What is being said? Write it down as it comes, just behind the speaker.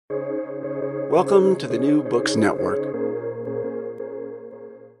Welcome to the New Books Network.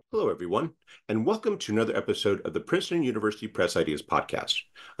 Hello, everyone, and welcome to another episode of the Princeton University Press Ideas Podcast,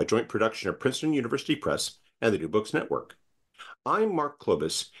 a joint production of Princeton University Press and the New Books Network. I'm Mark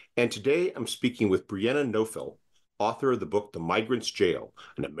Klobus, and today I'm speaking with Brianna Nofil, author of the book The Migrants' Jail,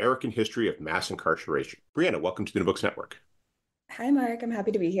 An American History of Mass Incarceration. Brianna, welcome to the New Books Network. Hi, Mark. I'm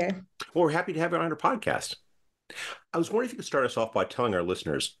happy to be here. Well, we're happy to have you on our podcast. I was wondering if you could start us off by telling our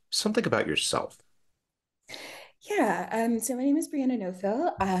listeners something about yourself. So my name is Brianna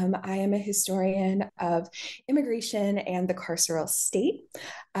Nofil. I am a historian of immigration and the carceral state.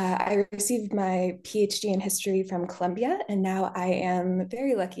 I received my PhD in history from Columbia, and now I am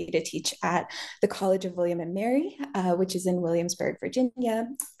very lucky to teach at the College of William and Mary, which is in Williamsburg, Virginia.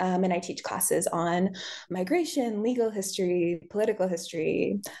 And I teach classes on migration, legal history, political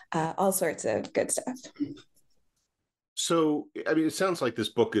history, all sorts of good stuff. So, it sounds like this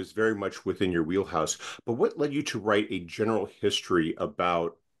book is very much within your wheelhouse, but what led you to write a general history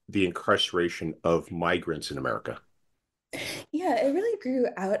about the incarceration of migrants in America? Yeah, it really grew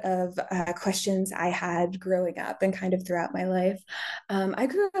out of questions I had growing up and kind of throughout my life. I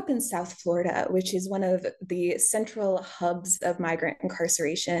grew up in South Florida, which is one of the central hubs of migrant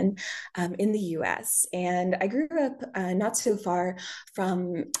incarceration in the US. And I grew up not so far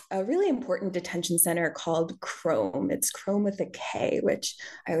from a really important detention center called Chrome. It's Chrome with a K, which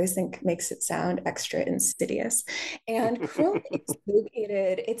I always think makes it sound extra insidious. And Chrome is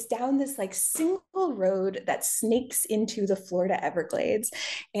located, it's down this like single road that snakes into the Florida Everglades.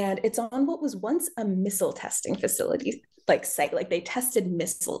 And it's on what was once a missile testing facility like site, like they tested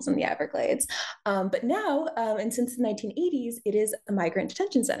missiles in the Everglades. But now, and since the 1980s, it is a migrant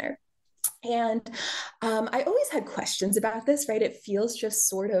detention center. And I always had questions about this, right? It feels just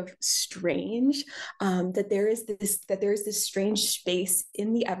sort of strange that there is this strange space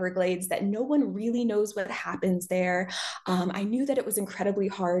in the Everglades that no one really knows what happens there. I knew that it was incredibly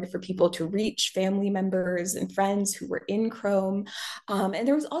hard for people to reach family members and friends who were in Chrome. And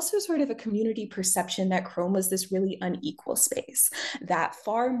there was also sort of a community perception that Chrome was this really unequal space, that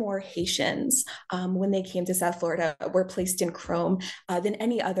far more Haitians, when they came to South Florida, were placed in Chrome than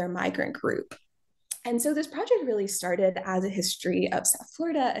any other migrant group. And so this project really started as a history of South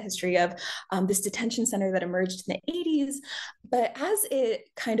Florida, a history of this detention center that emerged in the 80s. But as it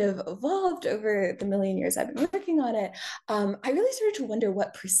kind of evolved over the million years I've been working on it, I really started to wonder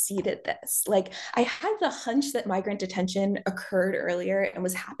what preceded this. Like I had the hunch that migrant detention occurred earlier and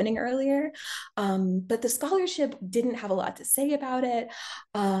was happening earlier, but the scholarship didn't have a lot to say about it.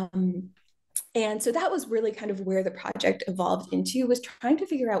 And so that was really kind of where the project evolved into, was trying to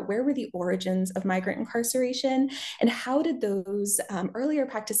figure out where were the origins of migrant incarceration and how did those earlier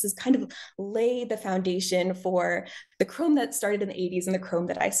practices kind of lay the foundation for the Chrome that started in the 80s and the Chrome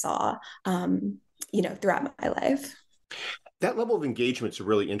that I saw, throughout my life. That level of engagement is a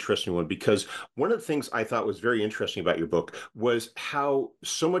really interesting one, because one of the things I thought was very interesting about your book was how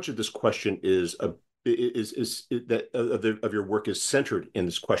so much of this question is that of your work is centered in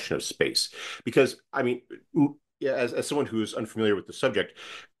this question of space. Because yeah, as someone who is unfamiliar with the subject,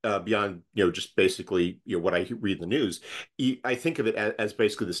 beyond just basically what I read in the news, I think of it as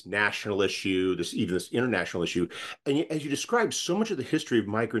basically this national issue, this international issue, and as you described, so much of the history of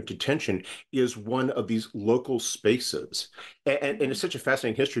migrant detention is one of these local spaces, and it's such a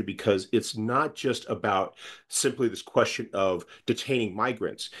fascinating history because it's not just about simply this question of detaining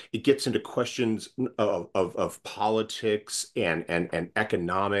migrants. It gets into questions of politics and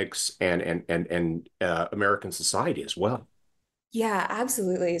economics and American society as well. Yeah,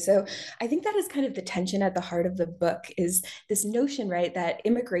 absolutely. So I think that is kind of the tension at the heart of the book, is this notion, right, that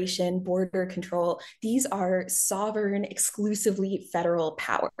immigration, border control, these are sovereign, exclusively federal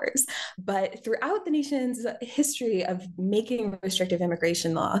powers. But throughout the nation's history of making restrictive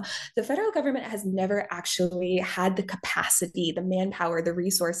immigration law, the federal government has never actually had the capacity, the manpower, the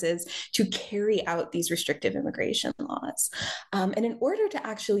resources to carry out these restrictive immigration laws. And in order to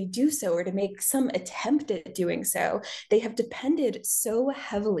actually do so, or to make some attempt at doing so, they have depended so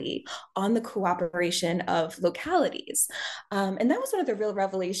heavily on the cooperation of localities. And that was one of the real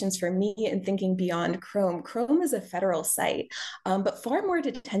revelations for me in thinking beyond Chrome. Chrome is a federal site, but far more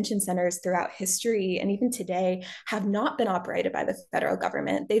detention centers throughout history and even today have not been operated by the federal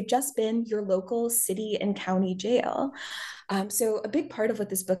government. They've just been your local city and county jail. So a big part of what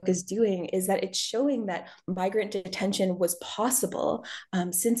this book is doing is that it's showing that migrant detention was possible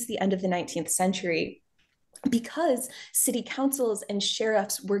since the end of the 19th century. because city councils and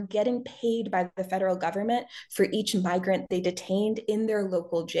sheriffs were getting paid by the federal government for each migrant they detained in their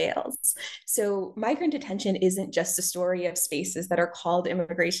local jails. So migrant detention isn't just a story of spaces that are called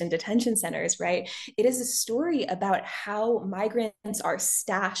immigration detention centers, right? It is a story about how migrants are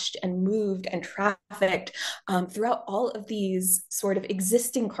stashed and moved and trafficked throughout all of these sort of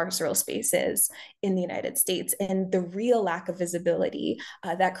existing carceral spaces in the United States, and the real lack of visibility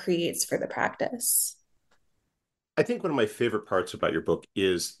that creates for the practice. I think one of my favorite parts about your book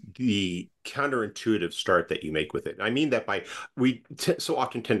is the counterintuitive start that you make with it. I mean that by so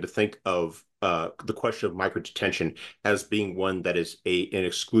often tend to think of the question of migrant detention as being one that is an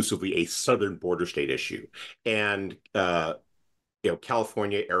exclusively a southern border state issue, and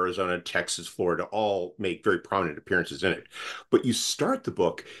California, Arizona, Texas, Florida all make very prominent appearances in it. But you start the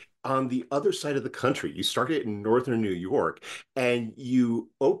book on the other side of the country. You start it in northern New York, and you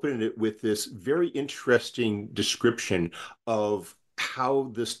open it with this very interesting description of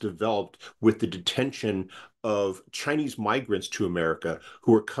how this developed with the detention of Chinese migrants to America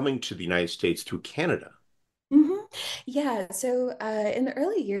who are coming to the United States through Canada. Mm-hmm. Yeah, so in the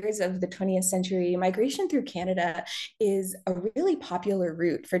early years of the 20th century, migration through Canada is a really popular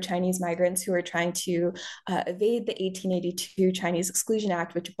route for Chinese migrants who are trying to evade the 1882 Chinese Exclusion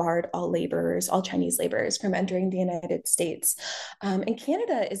Act, which barred all laborers, all Chinese laborers, from entering the United States. And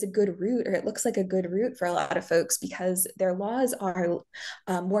Canada is a good route, or it looks like a good route for a lot of folks because their laws are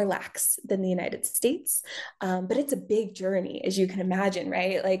more lax than the United States. But it's a big journey, as you can imagine,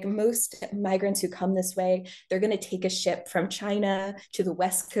 right? Like most migrants who come this way, they're going to take a ship from China to the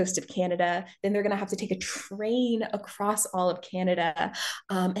west coast of Canada. Then they're going to have to take a train across all of Canada.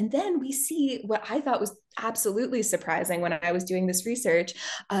 And then we see what I thought was absolutely surprising when I was doing this research.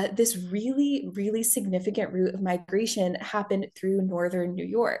 This really, really significant route of migration happened through northern New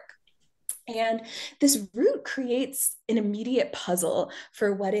York. And this route creates an immediate puzzle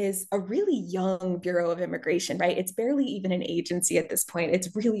for what is a really young Bureau of Immigration, right? It's barely even an agency at this point.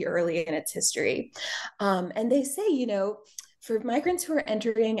 It's really early in its history. And they say, for migrants who are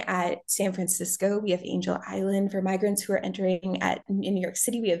entering at San Francisco, we have Angel Island. For migrants who are entering in New York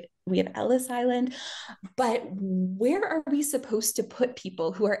City, we have Ellis Island. But where are we supposed to put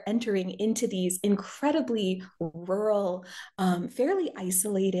people who are entering into these incredibly rural, fairly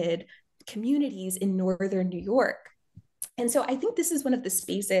isolated communities in northern New York? And so I think this is one of the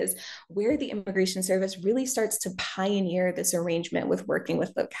spaces where the Immigration Service really starts to pioneer this arrangement with working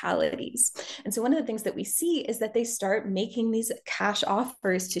with localities. And so one of the things that we see is that they start making these cash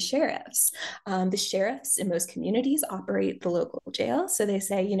offers to sheriffs. The sheriffs in most communities operate the local jail. So they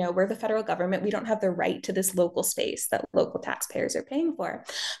say, we're the federal government. We don't have the right to this local space that local taxpayers are paying for,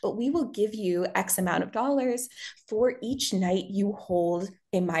 but we will give you X amount of dollars for each night you hold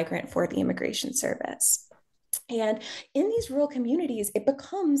a migrant for the Immigration Service. And in these rural communities, it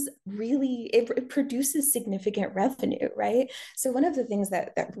produces significant revenue, right? So one of the things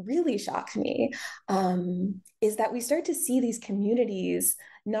that really shocked me is that we start to see these communities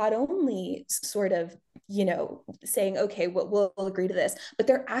not only sort of, saying, okay, we'll agree to this, but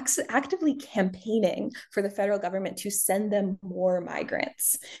they're actively campaigning for the federal government to send them more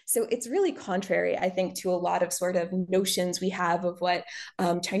migrants. So it's really contrary, I think, to a lot of sort of notions we have of what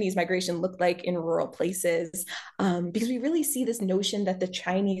Chinese migration looked like in rural places, because we really see this notion that the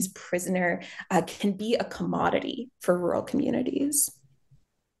Chinese prisoner can be a commodity for rural communities.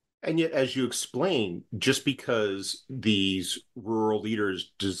 And yet, as you explain, just because these rural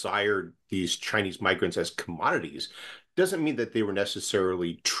leaders desired these Chinese migrants as commodities doesn't mean that they were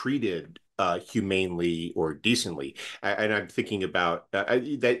necessarily treated humanely or decently. And I'm thinking about that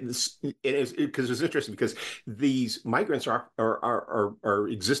because it's interesting because these migrants are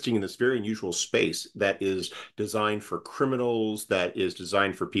existing in this very unusual space that is designed for criminals, that is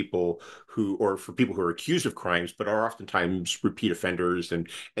designed for people who are accused of crimes, but are oftentimes repeat offenders and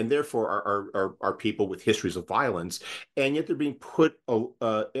therefore are people with histories of violence. And yet they're being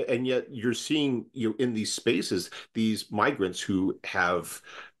and yet you're seeing, in these spaces, these migrants who have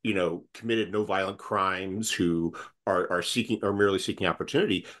committed no violent crimes, who are merely seeking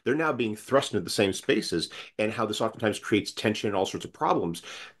opportunity. They're now being thrust into the same spaces, and how this oftentimes creates tension and all sorts of problems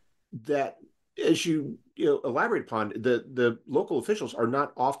that, as you elaborate upon, the local officials are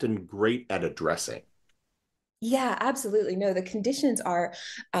not often great at addressing. Yeah, absolutely. No, the conditions are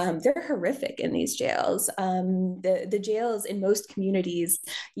they're horrific in these jails. The jails in most communities,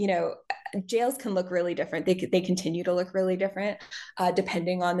 you know, jails can look really different. They continue to look really different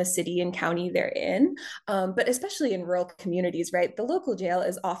depending on the city and county they're in. But especially in rural communities, right? The local jail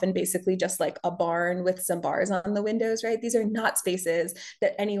is often basically just like a barn with some bars on the windows, right? These are not spaces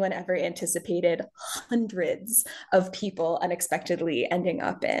that anyone ever anticipated hundreds of people unexpectedly ending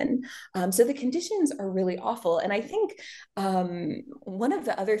up in. So the conditions are really awful. And I think one of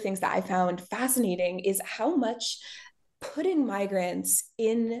the other things that I found fascinating is how much putting migrants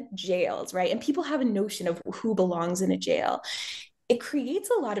in jails, right? And people have a notion of who belongs in a jail. It creates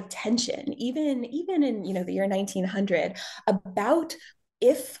a lot of tension, even in the year 1900, about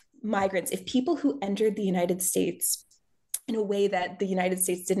if people who entered the United States in a way that the United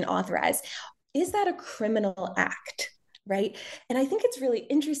States didn't authorize, is that a criminal act? Right. And I think it's really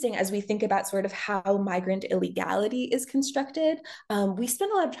interesting as we think about sort of how migrant illegality is constructed. We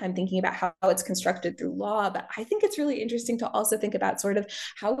spend a lot of time thinking about how it's constructed through law, but I think it's really interesting to also think about sort of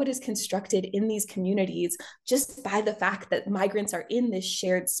how it is constructed in these communities just by the fact that migrants are in this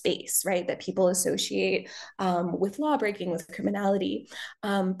shared space, right, that people associate with law breaking, with criminality.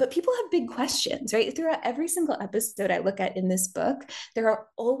 But people have big questions, right? Throughout every single episode I look at in this book, there are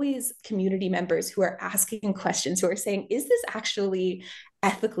always community members who are asking questions, who are saying, is this actually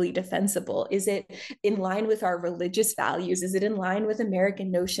ethically defensible? Is it in line with our religious values? Is it in line with American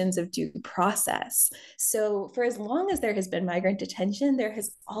notions of due process? So for as long as there has been migrant detention, there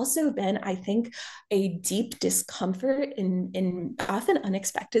has also been, I think, a deep discomfort in often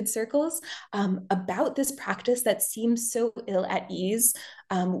unexpected circles about this practice that seems so ill at ease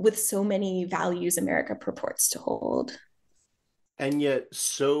with so many values America purports to hold. And yet,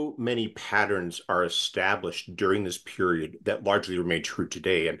 so many patterns are established during this period that largely remain true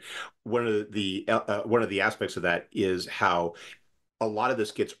today. And one of the aspects of that is how a lot of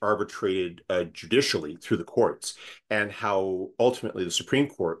this gets arbitrated judicially through the courts, and how ultimately the Supreme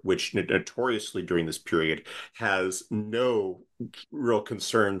Court, which notoriously during this period has no real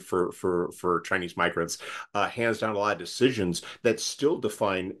concern for Chinese migrants, hands down a lot of decisions that still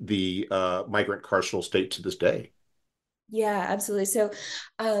define the migrant carceral state to this day. Yeah, absolutely. So,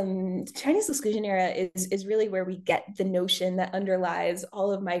 Chinese exclusion era is really where we get the notion that underlies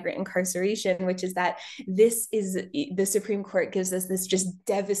all of migrant incarceration, which is that the Supreme Court gives us this just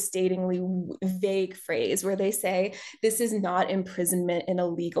devastatingly vague phrase where they say this is not imprisonment in a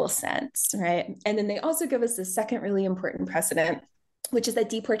legal sense, right? And then they also give us the second really important precedent, which is that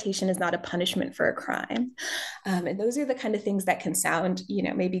deportation is not a punishment for a crime. And those are the kind of things that can sound,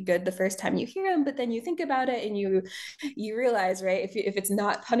 maybe good the first time you hear them, but then you think about it and you realize, right, if it's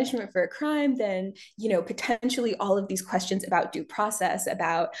not punishment for a crime, then, potentially all of these questions about due process,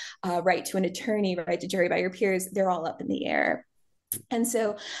 about right to an attorney, right to jury by your peers, they're all up in the air. And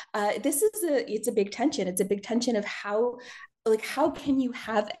so it's a big tension. It's a big tension of how can you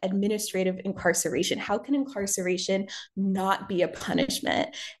have administrative incarceration? How can incarceration not be a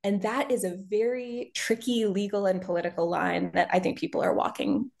punishment? And that is a very tricky legal and political line that I think people are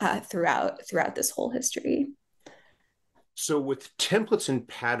walking throughout this whole history. So, with templates and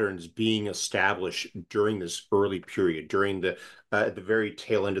patterns being established during this early period, during the very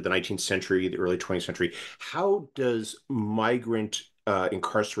tail end of the 19th century, the early 20th century, how does migrant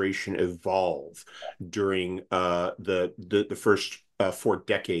incarceration evolve during the first 4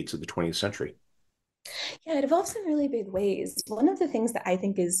 decades of the 20th century? Yeah, it evolves in really big ways. One of the things that I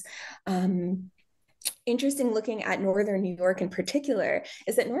think is interesting looking at Northern New York in particular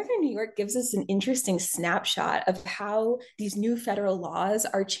is that Northern New York gives us an interesting snapshot of how these new federal laws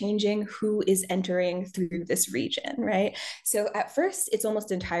are changing who is entering through this region, right? So at first, it's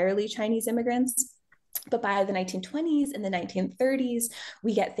almost entirely Chinese immigrants. But by the 1920s and the 1930s,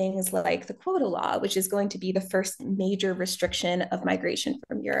 we get things like the quota law, which is going to be the first major restriction of migration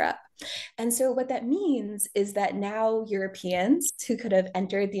from Europe. And so, what that means is that now Europeans who could have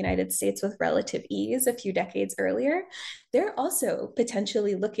entered the United States with relative ease a few decades earlier, they're also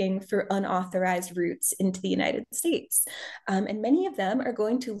potentially looking for unauthorized routes into the United States. And many of them are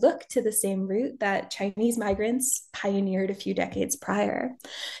going to look to the same route that Chinese migrants pioneered a few decades prior.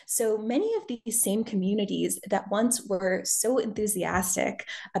 So many of these same communities that once were so enthusiastic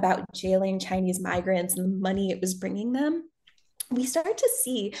about jailing Chinese migrants and the money it was bringing them, we start to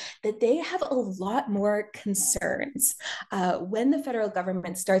see that they have a lot more concerns when the federal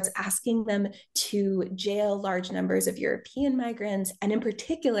government starts asking them to jail large numbers of European migrants, and in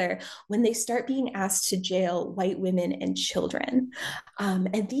particular, when they start being asked to jail white women and children.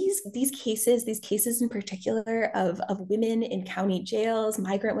 And these cases in particular of women in county jails,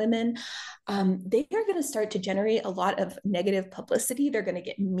 migrant women, they are going to start to generate a lot of negative publicity. They're going to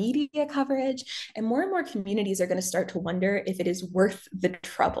get media coverage, and more communities are going to start to wonder if it is is worth the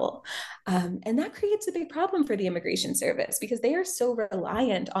trouble. And that creates a big problem for the immigration service because they are so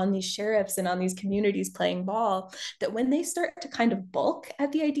reliant on these sheriffs and on these communities playing ball that when they start to kind of balk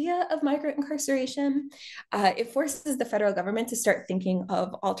at the idea of migrant incarceration, it forces the federal government to start thinking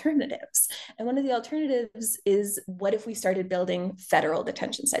of alternatives. And one of the alternatives is, what if we started building federal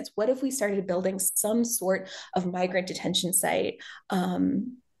detention sites? What if we started building some sort of migrant detention site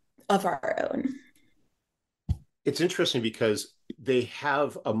of our own? It's interesting because they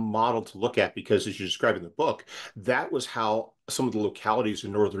have a model to look at because, as you describe in the book, that was how some of the localities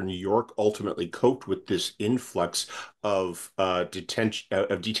in northern New York ultimately coped with this influx of detention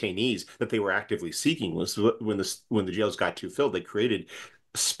of detainees that they were actively seeking. Was when the jails got too filled, they created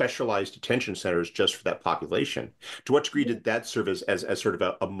specialized detention centers just for that population. To what degree did that serve as sort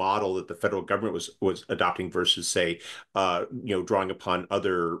of a model that the federal government was adopting versus, say, drawing upon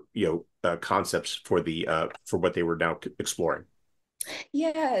other concepts for for what they were now exploring?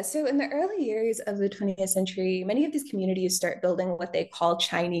 Yeah, so in the early years of the 20th century, many of these communities start building what they call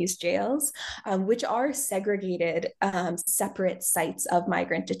Chinese jails, which are segregated, separate sites of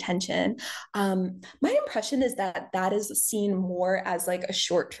migrant detention. My impression is that that is seen more as like a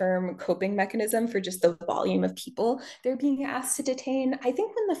short-term coping mechanism for just the volume of people they're being asked to detain. I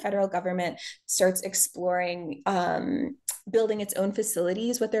think when the federal government starts exploring building its own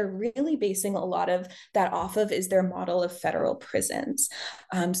facilities, what they're really basing a lot of that off of is their model of federal prisons.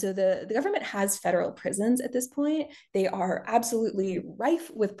 So the government has federal prisons at this point. They are absolutely rife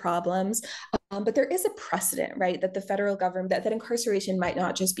with problems. But there is a precedent, right, that the federal government, that incarceration might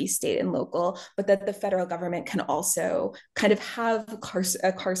not just be state and local, but that the federal government can also kind of have a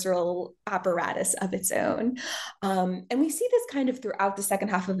carceral apparatus of its own. And we see this kind of throughout the second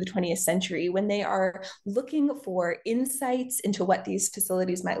half of the 20th century when they are looking for insights into what these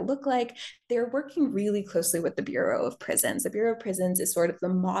facilities might look like. They're working really closely with the Bureau of Prisons. The Bureau of Prisons is sort of the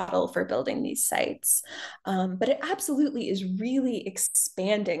model for building these sites. But it absolutely is really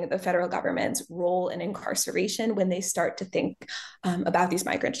expanding the federal government's role in incarceration when they start to think about these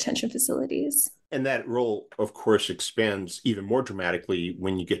migrant detention facilities. And that role, of course, expands even more dramatically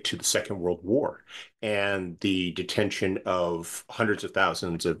when you get to the Second World War and the detention of hundreds of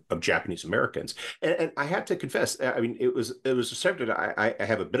thousands of Japanese Americans. And I have to confess, I mean, it was a subject I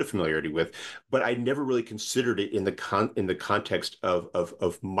have a bit of familiarity with, but I never really considered it in the context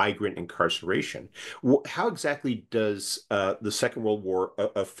of migrant incarceration. How exactly does the Second World War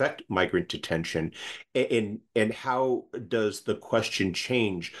affect migrant detention, and how does the question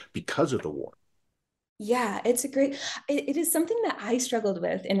change because of the war? Yeah, it is something that I struggled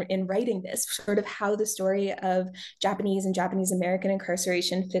with in writing this, sort of how the story of Japanese and Japanese American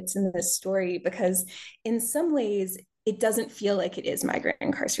incarceration fits in this story, because in some ways, it doesn't feel like it is migrant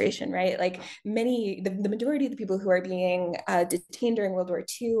incarceration, right? Like the majority of the people who are being detained during World War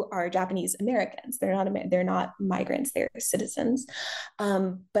II are Japanese Americans. They're not migrants, they're citizens.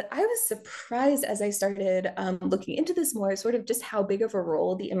 But I was surprised as I started looking into this more, sort of just how big of a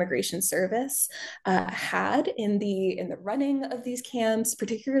role the immigration service had in the running of these camps,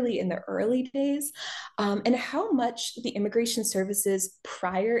 particularly in the early days, and how much the immigration service's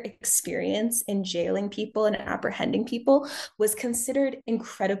prior experience in jailing people and apprehending people was considered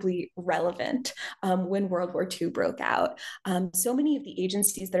incredibly relevant when World War II broke out. So many of the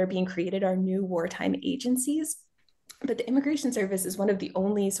agencies that are being created are new wartime agencies. But the Immigration Service is one of the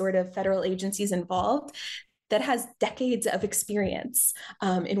only sort of federal agencies involved that has decades of experience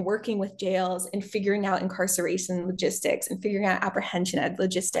in working with jails and figuring out incarceration logistics and figuring out apprehension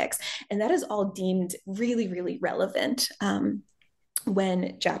logistics. And that is all deemed really, really relevant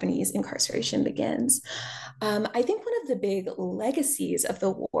when Japanese incarceration begins. I think one of the big legacies of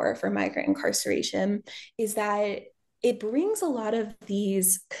the war for migrant incarceration is that it brings a lot of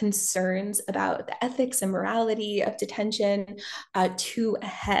these concerns about the ethics and morality of detention to a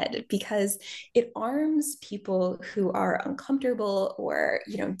head, because it arms people who are uncomfortable or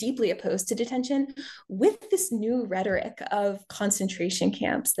deeply opposed to detention with this new rhetoric of concentration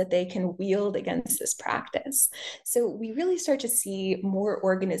camps that they can wield against this practice. So we really start to see more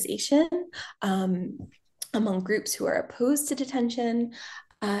organization among groups who are opposed to detention.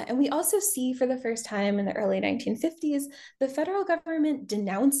 And we also see for the first time in the early 1950s, the federal government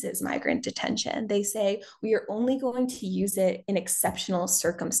denounces migrant detention. They say, we are only going to use it in exceptional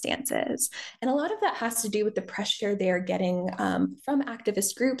circumstances. And a lot of that has to do with the pressure they are getting from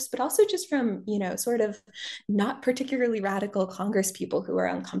activist groups, but also just from, sort of not particularly radical Congress people who are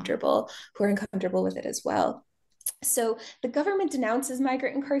uncomfortable with it as well. So the government denounces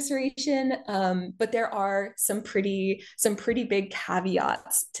migrant incarceration, but there are some pretty big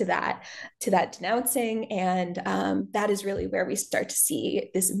caveats to that denouncing, and that is really where we start to see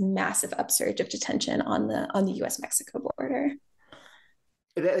this massive upsurge of detention on the U.S. Mexico border.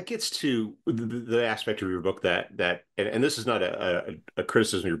 That gets to the aspect of your book and this is not a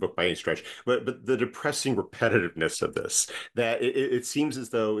criticism of your book by any stretch, but the depressing repetitiveness of this. That it seems as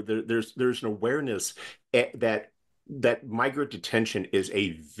though there's an awareness that migrant detention is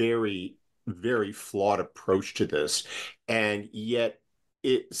a very, very flawed approach to this, and yet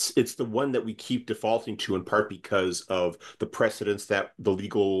it's the one that we keep defaulting to, in part because of the precedents, that the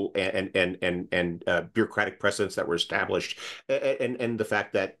legal and bureaucratic precedents that were established, and the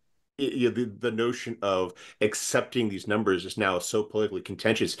fact that the notion of accepting these numbers is now so politically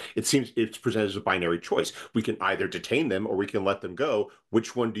contentious. It seems it's presented as a binary choice. We can either detain them or we can let them go.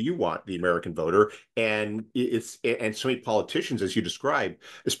 Which one do you want, the American voter? And so many politicians, as you described,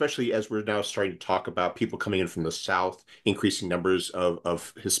 especially as we're now starting to talk about people coming in from the South, increasing numbers of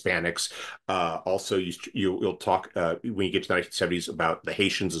Hispanics. Also, you'll talk when you get to the 1970s about the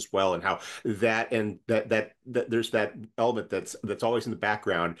Haitians as well, and how that there's that element that's always in the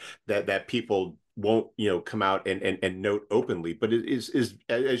background that people won't come out and note openly, but it is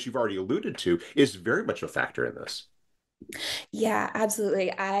as you've already alluded to, is very much a factor in this. Yeah,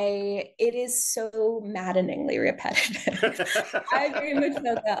 absolutely. It is so maddeningly repetitive. I very much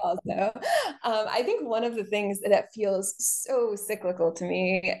felt that also. I think one of the things that feels so cyclical to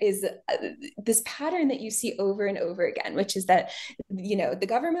me is this pattern that you see over and over again, which is that, the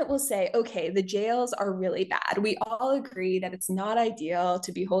government will say, okay, the jails are really bad. We all agree that it's not ideal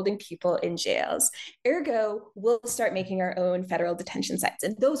to be holding people in jails. Ergo, we'll start making our own federal detention sites,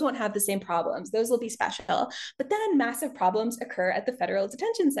 and those won't have the same problems. Those will be special. But then massive problems occur at the federal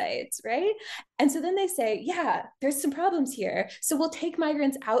detention sites, right? And so then they say, yeah, there's some problems here. So we'll take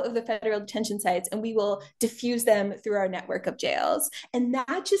migrants out of the federal detention sites and we will diffuse them through our network of jails. And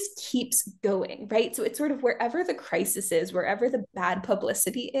that just keeps going, right? So it's sort of wherever the crisis is, wherever the bad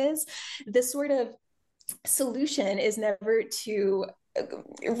publicity is, this sort of solution is never to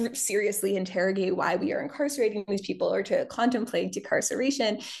seriously interrogate why we are incarcerating these people or to contemplate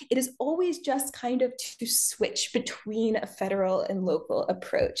decarceration. It is always just kind of to switch between a federal and local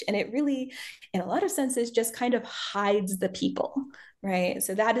approach. And it really, in a lot of senses, just kind of hides the people, right?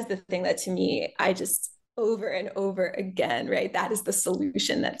 So that is the thing that to me, I just over and over again, right? That is the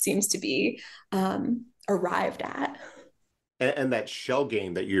solution that seems to be arrived at. And that shell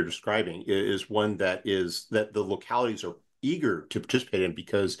game that you're describing is one that the localities are eager to participate in,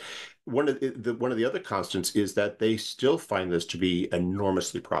 because one of the other constants is that they still find this to be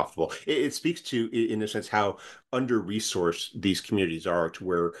enormously profitable. It speaks to, in a sense, how under-resourced these communities are, to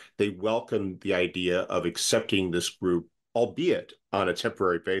where they welcome the idea of accepting this group, albeit on a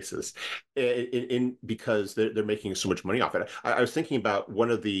temporary basis, because they're making so much money off it. I was thinking about one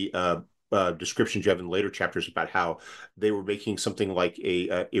of the descriptions you have in later chapters about how they were making something like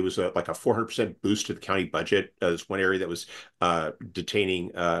it was like a 400% boost to the county budget. There's one area that was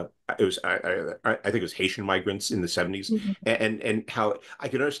detaining. It was I think it was Haitian migrants in the 70s, Mhm. and how I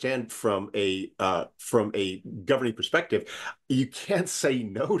can understand from a governing perspective, you can't say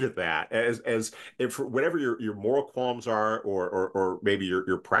no to that, as if whatever your moral qualms are, or maybe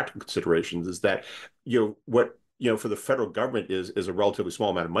your practical considerations, is that what for the federal government is a relatively small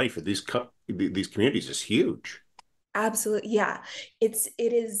amount of money, for these communities is huge. Absolutely. Yeah. It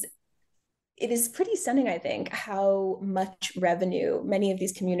is pretty stunning, I think, how much revenue many of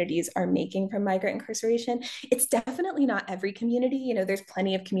these communities are making from migrant incarceration. It's definitely not every community. There's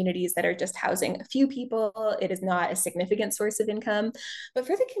plenty of communities that are just housing a few people. It is not a significant source of income. But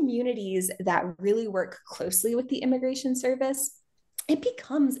for the communities that really work closely with the immigration service, it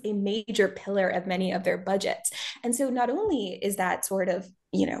becomes a major pillar of many of their budgets. And so not only is that sort of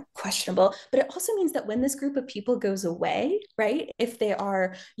questionable, but it also means that when this group of people goes away, right, if they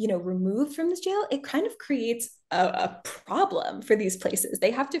are removed from this jail, it kind of creates a problem for these places.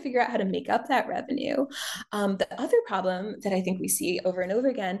 They have to figure out how to make up that revenue. The other problem that I think we see over and over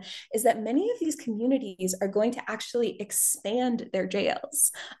again is that many of these communities are going to actually expand their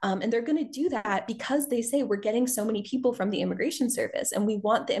jails. And they're going to do that because they say, we're getting so many people from the immigration service, and we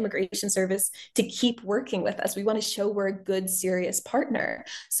want the immigration service to keep working with us. We want to show we're a good, serious partner.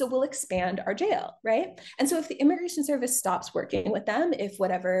 So we'll expand our jail, right? And so if the immigration service stops working with them, if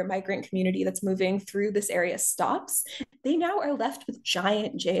whatever migrant community that's moving through this area stops stops, they now are left with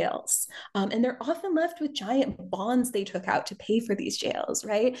giant jails. And they're often left with giant bonds they took out to pay for these jails,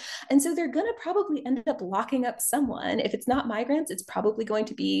 right? And so they're going to probably end up locking up someone. If it's not migrants, it's probably going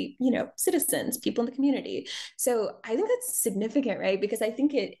to be, citizens, people in the community. So I think that's significant, right? Because I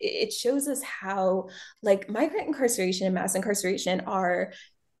think it shows us how like migrant incarceration and mass incarceration are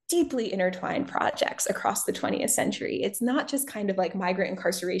deeply intertwined projects across the 20th century. It's not just kind of like migrant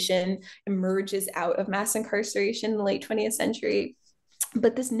incarceration emerges out of mass incarceration in the late 20th century.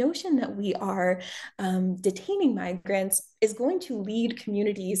 But this notion that we are detaining migrants is going to lead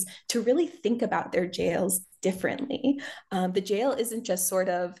communities to really think about their jails differently. The jail isn't just sort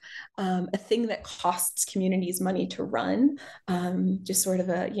of a thing that costs communities money to run, just sort of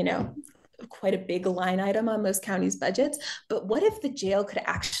quite a big line item on most counties' budgets. But what if the jail could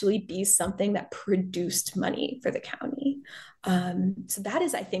actually be something that produced money for the county? So that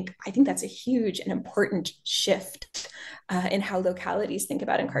is, I think that's a huge and important shift in how localities think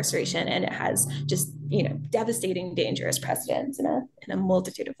about incarceration, and it has just devastating, dangerous precedents in a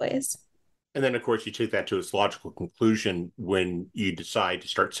multitude of ways. And then, of course, you take that to its logical conclusion when you decide to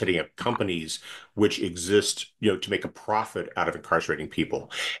start setting up companies which exist, to make a profit out of incarcerating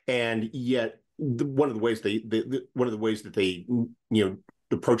people. And yet, one of the ways that they, the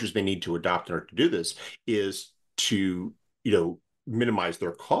approaches they need to adopt in order to do this is to, minimize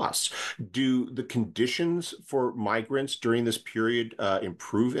their costs. Do the conditions for migrants during this period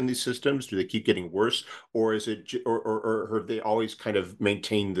improve in these systems? Do they keep getting worse, or is it, or have they always kind of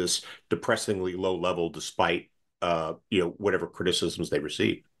maintained this depressingly low level despite whatever criticisms they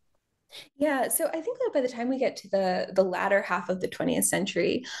receive? Yeah, so I think that by the time we get to the latter half of the 20th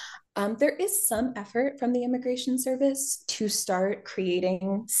century, there is some effort from the Immigration Service to start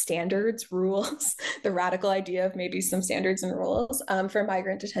creating standards, rules, the radical idea of maybe some standards and rules for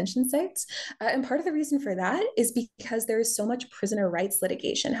migrant detention sites. And part of the reason for that is because there is so much prisoner rights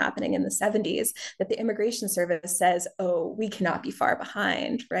litigation happening in the 70s that the Immigration Service says, oh, we cannot be far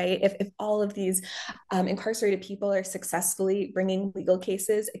behind, right? If all of these incarcerated people are successfully bringing legal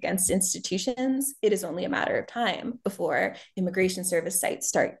cases against institutions, it is only a matter of time before Immigration Service sites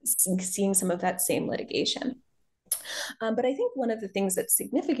start seeing some of that same litigation. But I think one of the things that's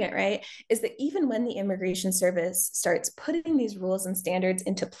significant, right, is that even when the Immigration Service starts putting these rules and standards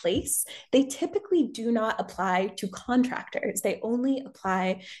into place, they typically do not apply to contractors. They only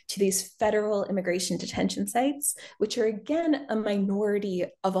apply to these federal immigration detention sites, which are, again, a minority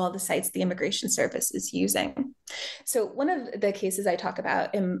of all the sites the Immigration Service is using. So one of the cases I talk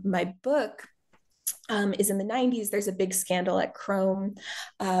about in my book is in the 90s. There's a big scandal at Chrome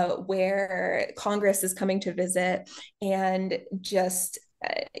where Congress is coming to visit and just,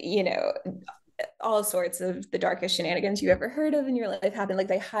 all sorts of the darkest shenanigans you ever heard of in your life happen. Like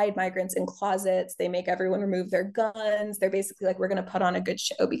they hide migrants in closets. They make everyone remove their guns. They're basically like, we're going to put on a good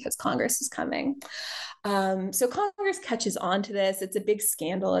show because Congress is coming. So Congress catches on to this. It's a big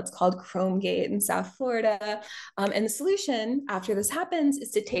scandal. It's called Chromegate in South Florida. And the solution after this happens is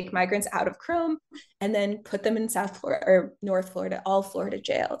to take migrants out of Chrome and then put them in South Florida or North Florida, all Florida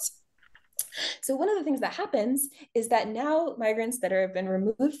jails. So one of the things that happens is that now migrants that have been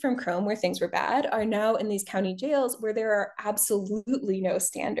removed from Chrome where things were bad are now in these county jails where there are absolutely no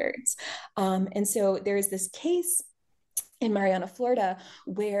standards. And so there's this case in Mariana, Florida,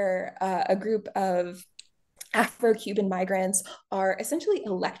 where a group of Afro-Cuban migrants are essentially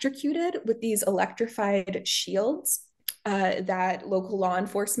electrocuted with these electrified shields that local law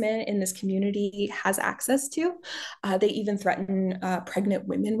enforcement in this community has access to. They even threaten pregnant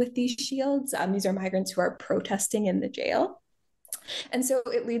women with these shields. These are migrants who are protesting in the jail. And so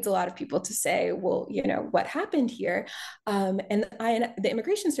it leads a lot of people to say, well, what happened here? And the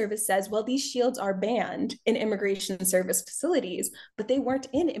Immigration Service says, well, these shields are banned in Immigration Service facilities, but they weren't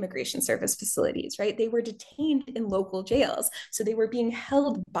in Immigration Service facilities, right? They were detained in local jails. So they were being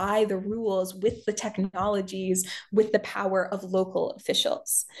held by the rules with the technologies, with the power of local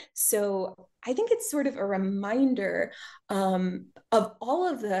officials. So I think it's sort of a reminder of all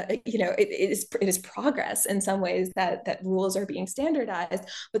of the, it is progress in some ways that rules are being standardized,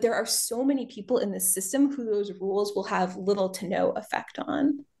 but there are so many people in the system who those rules will have little to no effect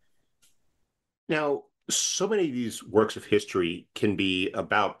on. Now, so many of these works of history can be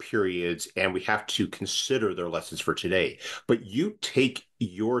about periods, and we have to consider their lessons for today. But you take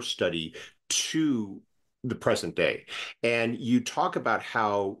your study to the present day, and you talk about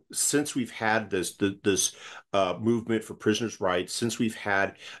how since we've had this movement for prisoners' rights, since we've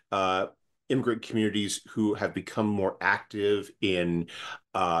had immigrant communities who have become more active in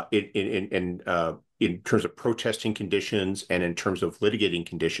in terms of protesting conditions and in terms of litigating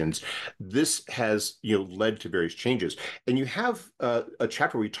conditions, this has led to various changes. And you have a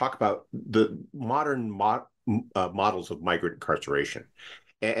chapter where you talk about the modern models of migrant incarceration,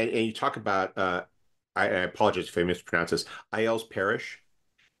 and you talk about I apologize if I mispronounce this, Aiel's Parish.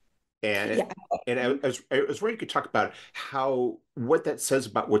 And Yeah. I was wondering you could talk about what that says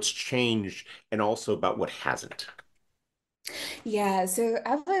about what's changed and also about what hasn't. Yeah, so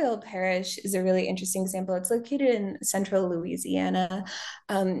Avalon Parish is a really interesting example. It's located in central Louisiana.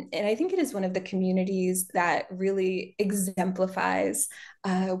 And I think it is one of the communities that really exemplifies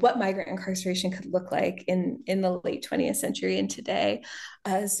what migrant incarceration could look like in the late 20th century and today.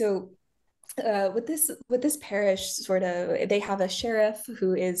 With this parish, sort of, they have a sheriff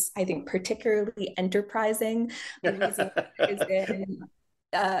who is, I think, particularly enterprising. Louisiana is in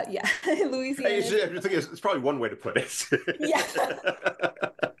yeah, Louisiana. It's probably one way to put it. Yeah.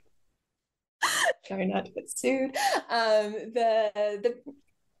 Try not to get sued.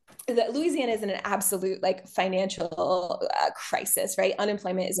 The Louisiana is in an absolute like financial crisis, right?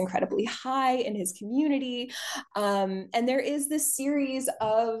 Unemployment is incredibly high in his community. And there is this series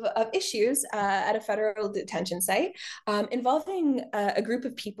of issues at a federal detention site involving a group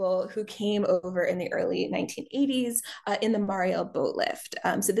of people who came over in the early 1980s in the Mariel boat lift.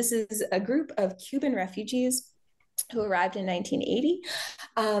 So this is a group of Cuban refugees who arrived in 1980,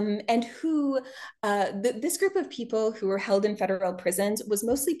 and this group of people who were held in federal prisons was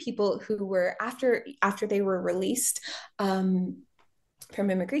mostly people who were after they were released from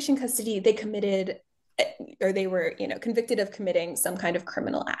immigration custody, they committed or they were convicted of committing some kind of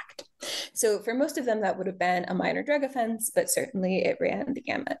criminal act. So for most of them, that would have been a minor drug offense, but certainly it ran the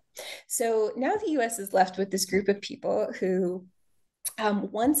gamut. So now the US is left with this group of people who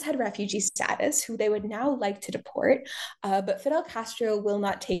once had refugee status, who they would now like to deport, but Fidel Castro will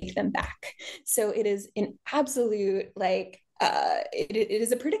not take them back. So it is an absolute, it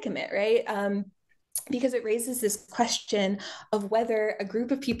is a predicament, right? Because it raises this question of whether a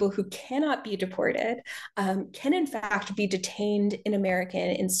group of people who cannot be deported can in fact be detained in American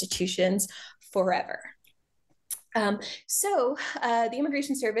institutions forever. So the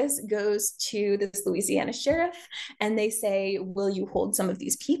Immigration Service goes to this Louisiana sheriff and they say, will you hold some of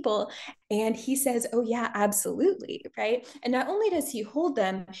these people? And he says, oh, yeah, absolutely. Right. And not only does he hold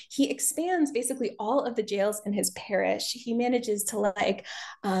them, he expands basically all of the jails in his parish. He manages to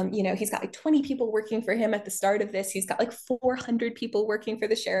he's got like 20 people working for him at the start of this. He's got like 400 people working for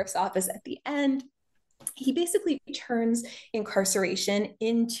the sheriff's office at the end. He basically turns incarceration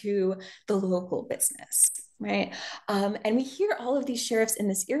into the local business, right? And we hear all of these sheriffs in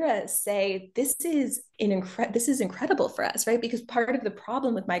this era say, this is incredible for us, right? Because part of the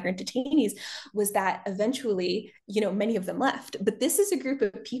problem with migrant detainees was that eventually, many of them left. But this is a group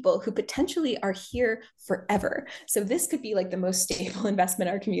of people who potentially are here forever. So this could be like the most stable investment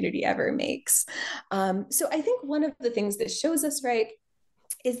our community ever makes. So I think one of the things that shows us, right,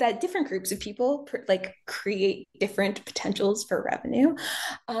 is that different groups of people create different potentials for revenue.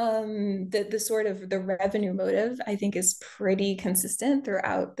 The sort of the revenue motive, I think, is pretty consistent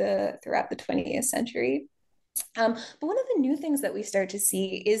throughout the 20th century. But one of the new things that we start to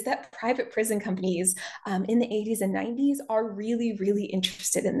see is that private prison companies in the 80s and 90s are really, really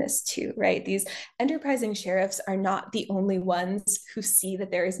interested in this too, right? These enterprising sheriffs are not the only ones who see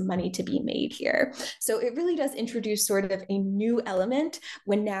that there is money to be made here. So it really does introduce sort of a new element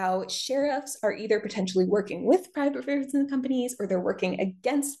when now sheriffs are either potentially working with private prison companies or they're working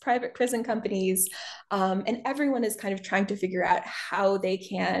against private prison companies. And everyone is kind of trying to figure out how they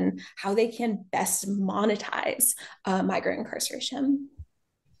can best monetize migrant incarceration.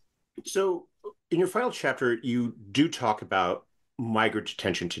 So, in your final chapter, you do talk about migrant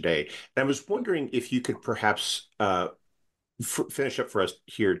detention today. And I was wondering if you could perhaps finish up for us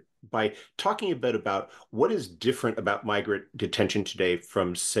here by talking a bit about what is different about migrant detention today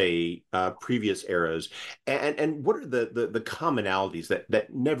from, say, previous eras, and what are the commonalities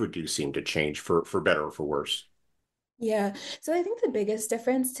that never do seem to change for better or for worse. Yeah, so I think the biggest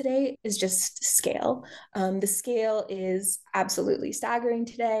difference today is just scale. The scale is absolutely staggering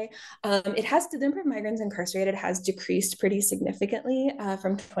today. The number of migrants incarcerated has decreased pretty significantly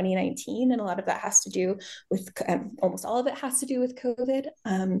from 2019, and a lot of that has to do with, almost all of it has to do with COVID.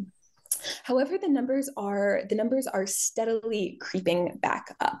 However, the numbers are steadily creeping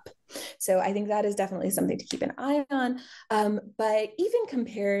back up. So I think that is definitely something to keep an eye on. But even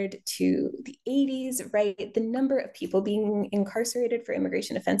compared to the 80s, right, the number of people being incarcerated for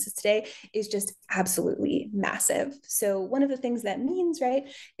immigration offenses today is just absolutely massive. So one of the things that means, right,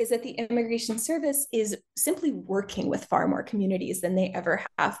 is that the Immigration Service is simply working with far more communities than they ever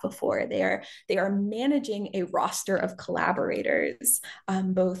have before. They are managing a roster of collaborators,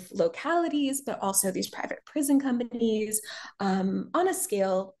 both localities, but also these private prison companies, on a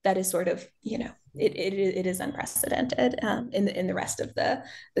scale that is sort of, it is unprecedented, in the rest of the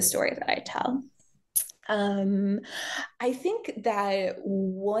story that I tell. Um, I think that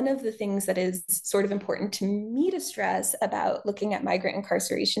one of the things that is sort of important to me to stress about looking at migrant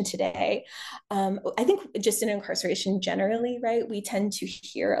incarceration today, I think just in incarceration generally, right, we tend to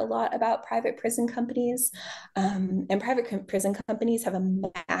hear a lot about private prison companies, and private prison companies have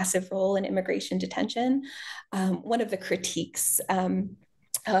a massive role in immigration detention. One of the critiques,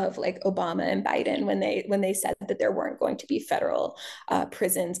 of like Obama and Biden when they said that there weren't going to be federal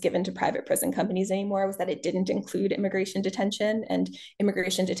prisons given to private prison companies anymore was that it didn't include immigration detention, and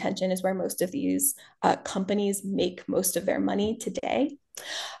immigration detention is where most of these companies make most of their money today.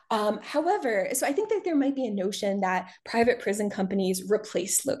 However, so I think that there might be a notion that private prison companies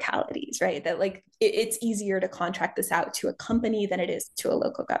replace localities, right? That like it's easier to contract this out to a company than it is to a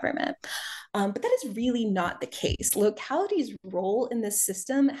local government. But that is really not the case. Localities' role in this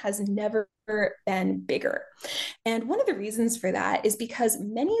system has never been bigger. And one of the reasons for that is because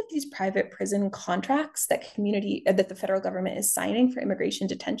many of these private prison contracts that the federal government is signing for immigration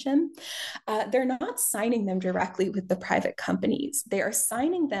detention, they're not signing them directly with the private companies. They are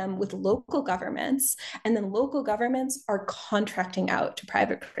signing them with local governments, and then local governments are contracting out to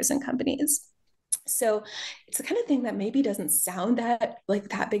private prison companies. So it's the kind of thing that maybe doesn't sound that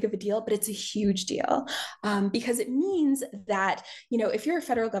big of a deal, but it's a huge deal, because it means that, if you're a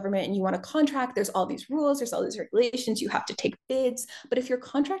federal government and you want to contract, there's all these rules, there's all these regulations, you have to take bids. But if you're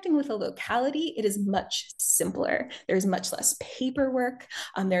contracting with a locality, it is much simpler. There's much less paperwork.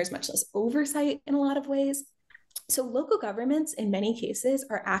 There's much less oversight in a lot of ways. So local governments, in many cases,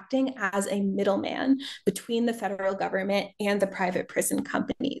 are acting as a middleman between the federal government and the private prison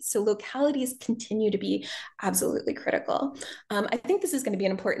companies. So localities continue to be absolutely critical. I think this is going to be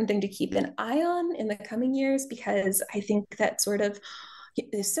an important thing to keep an eye on in the coming years, because I think that sort of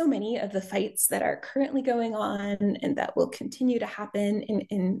there's so many of the fights that are currently going on and that will continue to happen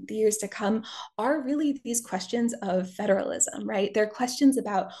in the years to come are really these questions of federalism, right? They're questions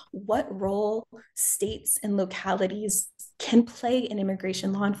about what role states and localities can play in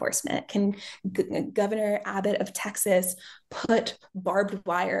immigration law enforcement. Can Governor Abbott of Texas put barbed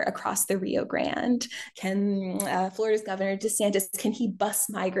wire across the Rio Grande? Can Florida's Governor DeSantis, can he bus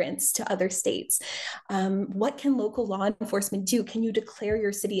migrants to other states? What can local law enforcement do? Can you declare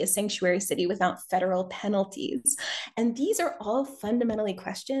your city a sanctuary city without federal penalties? And these are all fundamentally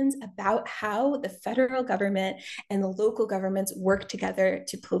questions about how the federal government and the local governments work together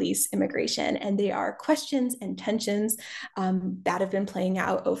to police immigration. And they are questions and tensions that have been playing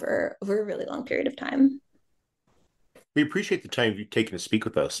out over a really long period of time. We appreciate the time you've taken to speak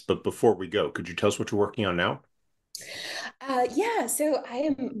with us. But before we go, could you tell us what you're working on now? Yeah, so I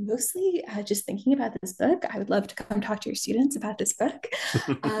am mostly just thinking about this book. I would love to come talk to your students about this book.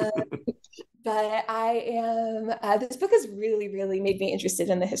 Uh, but I am this book has really, really made me interested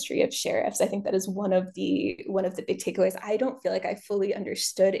in the history of sheriffs. I think that is one of the big takeaways. I don't feel like I fully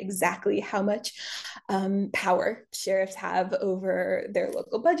understood exactly how much power sheriffs have over their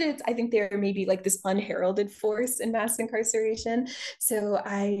local budgets. I think they're maybe like this unheralded force in mass incarceration. So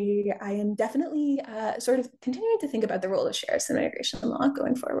I am definitely sort of continuing to think about the role of sheriffs in immigration law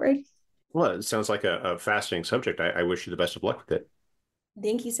going forward. Well, it sounds like a fascinating subject. I wish you the best of luck with it.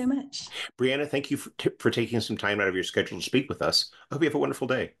 Thank you so much. Brianna, thank you for taking some time out of your schedule to speak with us. I hope you have a wonderful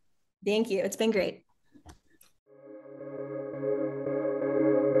day. Thank you. It's been great.